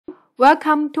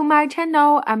Welcome to my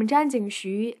channel. I'm Zhangjing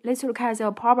Xu. Let's look at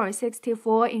the problem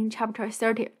 64 in chapter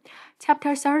 30.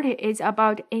 Chapter 30 is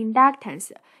about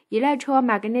inductance,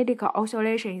 electromagnetic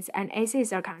oscillations, and AC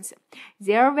circuits.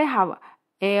 There we have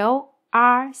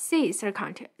LRC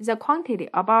circuit. The quantity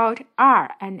about R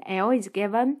and L is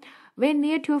given. We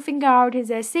need to figure out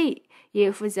the C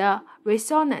if the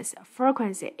resonance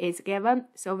frequency is given.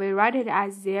 So we write it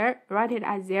as there.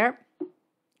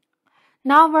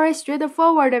 Now, very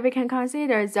straightforward, we can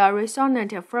consider the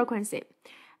resonant frequency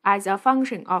as a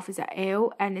function of the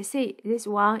L and C. This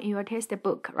one in your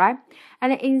textbook, right?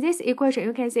 And in this equation,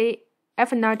 you can see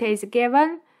F naught is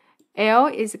given, L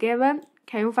is given.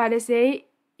 Can you find C?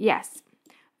 Yes.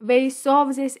 We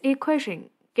solve this equation,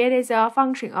 get the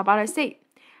function about C.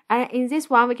 And in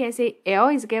this one, we can see L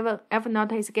is given, F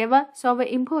naught is given. So we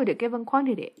input given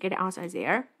quantity, get the answer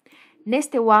there.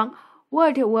 Next one.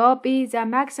 What will be the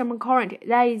maximum current,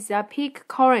 that is the peak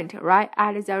current, right,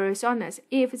 at the resonance,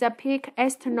 if the peak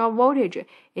external voltage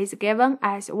is given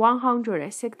as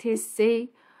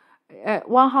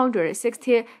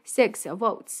 166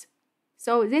 volts.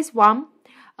 So this one,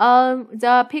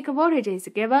 the peak voltage is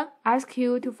given, ask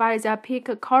you to find the peak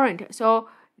current. So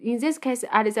in this case,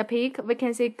 at the peak, we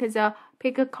can see the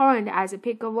peak current as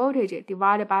peak voltage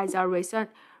divided by the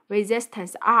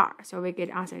resistance R. So we get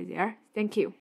answer there. Thank you.